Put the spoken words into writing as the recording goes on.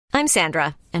I'm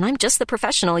Sandra, and I'm just the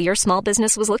professional your small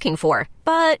business was looking for.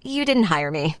 But you didn't hire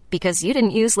me because you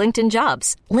didn't use LinkedIn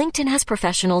Jobs. LinkedIn has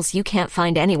professionals you can't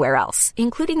find anywhere else,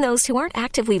 including those who aren't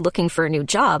actively looking for a new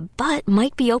job, but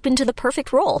might be open to the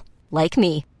perfect role, like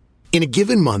me. In a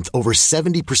given month, over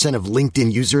 70% of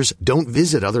LinkedIn users don't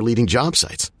visit other leading job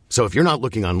sites. So if you're not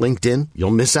looking on LinkedIn,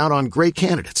 you'll miss out on great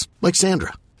candidates like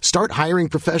Sandra. Start hiring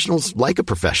professionals like a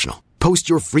professional. Post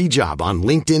your free job on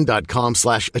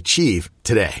linkedin.com/achieve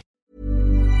today.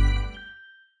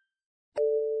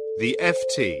 The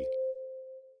FT.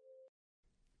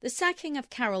 The sacking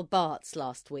of Carol Bartz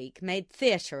last week made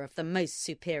theatre of the most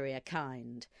superior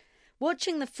kind.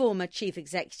 Watching the former chief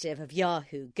executive of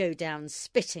Yahoo go down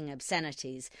spitting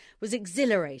obscenities was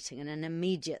exhilarating in an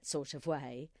immediate sort of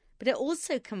way, but it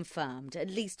also confirmed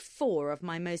at least 4 of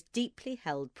my most deeply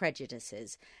held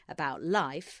prejudices about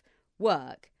life,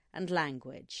 work, and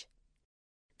language.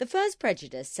 The first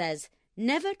prejudice says,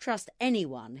 never trust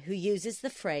anyone who uses the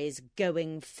phrase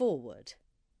going forward.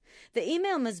 The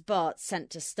email Ms. Bartz sent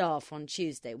to staff on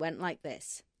Tuesday went like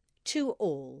this. To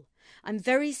all, I'm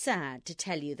very sad to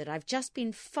tell you that I've just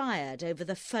been fired over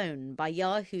the phone by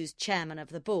Yahoo's chairman of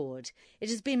the board. It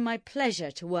has been my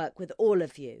pleasure to work with all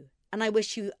of you, and I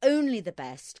wish you only the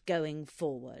best going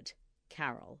forward.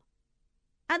 Carol.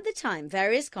 At the time,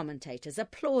 various commentators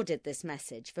applauded this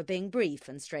message for being brief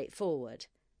and straightforward.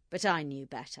 But I knew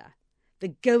better.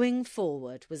 The going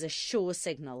forward was a sure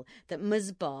signal that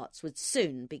Ms. Bartz would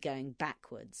soon be going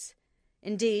backwards.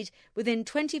 Indeed, within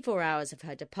 24 hours of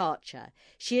her departure,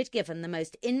 she had given the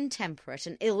most intemperate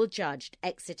and ill-judged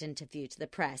exit interview to the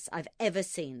press I've ever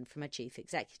seen from a chief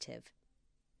executive.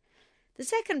 The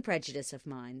second prejudice of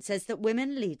mine says that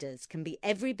women leaders can be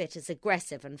every bit as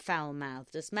aggressive and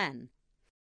foul-mouthed as men.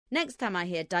 Next time I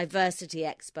hear diversity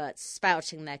experts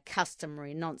spouting their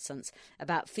customary nonsense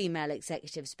about female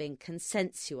executives being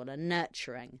consensual and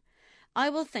nurturing, I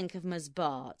will think of Ms.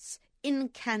 Bartz,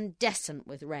 incandescent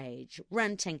with rage,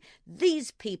 ranting,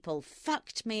 "These people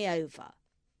fucked me over."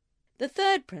 The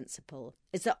third principle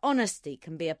is that honesty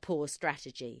can be a poor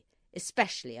strategy,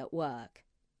 especially at work.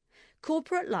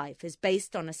 Corporate life is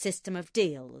based on a system of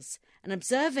deals, and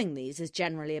observing these is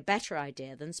generally a better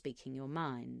idea than speaking your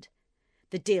mind.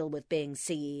 The deal with being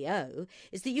CEO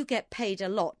is that you get paid a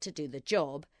lot to do the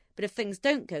job, but if things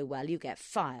don't go well, you get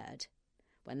fired.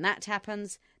 When that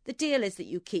happens, the deal is that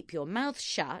you keep your mouth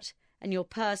shut and your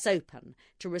purse open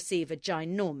to receive a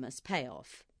ginormous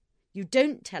payoff. You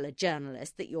don't tell a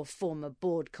journalist that your former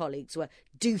board colleagues were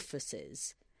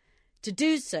doofuses. To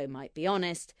do so might be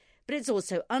honest, but it's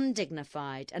also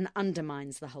undignified and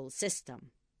undermines the whole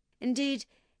system. Indeed,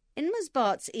 in Ms.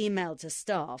 Bartz's email to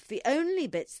staff, the only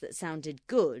bits that sounded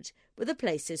good were the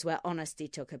places where honesty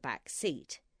took a back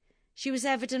seat. She was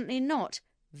evidently not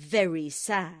very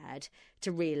sad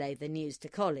to relay the news to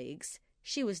colleagues.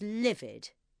 She was livid.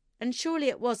 And surely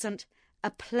it wasn't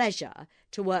a pleasure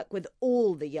to work with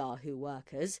all the Yahoo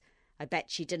workers. I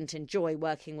bet she didn't enjoy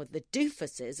working with the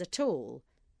doofuses at all.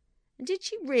 And did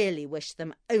she really wish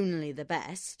them only the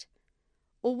best?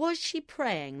 Or was she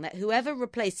praying that whoever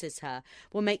replaces her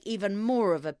will make even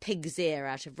more of a pig's ear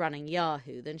out of running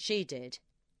Yahoo than she did?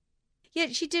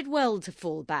 Yet she did well to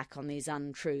fall back on these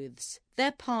untruths.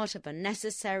 They're part of a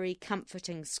necessary,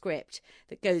 comforting script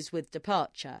that goes with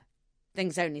departure.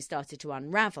 Things only started to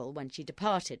unravel when she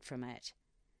departed from it.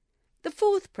 The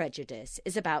fourth prejudice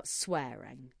is about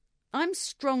swearing. I'm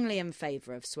strongly in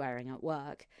favour of swearing at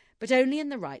work, but only in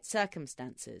the right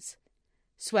circumstances.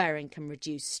 Swearing can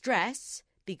reduce stress,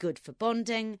 be good for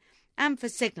bonding, and for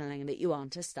signalling that you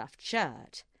aren't a stuffed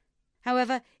shirt.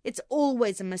 However, it's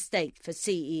always a mistake for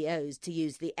CEOs to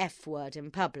use the F word in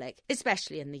public,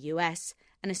 especially in the US,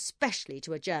 and especially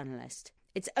to a journalist.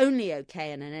 It's only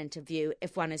okay in an interview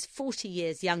if one is 40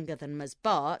 years younger than Ms.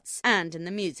 Bartz and in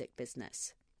the music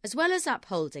business. As well as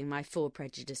upholding my 4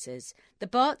 prejudices, the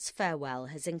Bartz farewell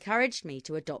has encouraged me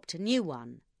to adopt a new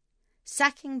one.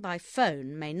 Sacking by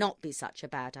phone may not be such a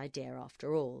bad idea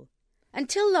after all.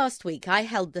 Until last week, I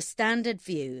held the standard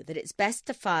view that it's best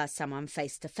to fire someone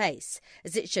face-to-face,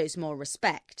 as it shows more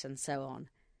respect and so on.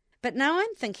 But now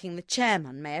I'm thinking the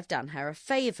chairman may have done her a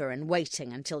favour in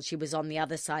waiting until she was on the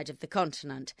other side of the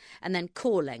continent and then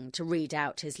calling to read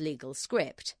out his legal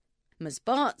script. Ms.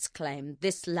 Bartz claimed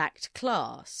this lacked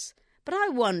class, but I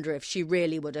wonder if she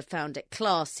really would have found it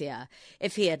classier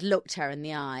if he had looked her in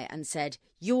the eye and said,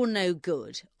 "You're no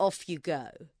good, off you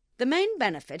go." The main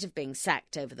benefit of being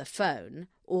sacked over the phone,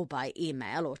 or by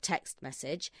email or text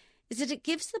message, is that it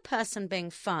gives the person being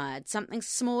fired something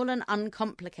small and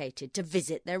uncomplicated to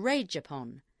visit their rage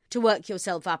upon, to work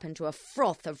yourself up into a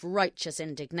froth of righteous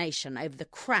indignation over the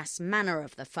crass manner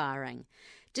of the firing,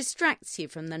 distracts you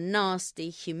from the nasty,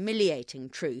 humiliating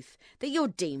truth that you're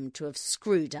deemed to have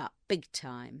screwed up big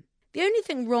time. The only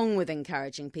thing wrong with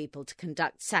encouraging people to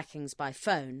conduct sackings by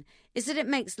phone is that it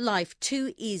makes life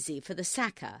too easy for the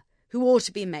sacker, who ought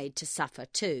to be made to suffer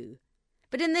too.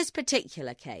 But in this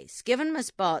particular case, given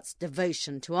Miss Bartz's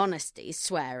devotion to honesty,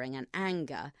 swearing and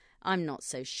anger, I'm not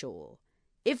so sure.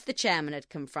 If the chairman had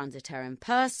confronted her in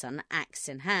person, axe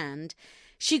in hand,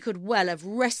 she could well have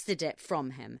wrested it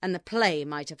from him, and the play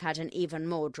might have had an even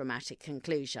more dramatic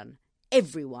conclusion.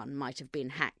 Everyone might have been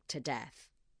hacked to death.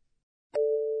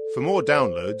 For more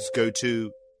downloads, go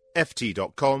to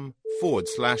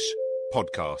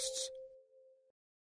ft.com/podcasts.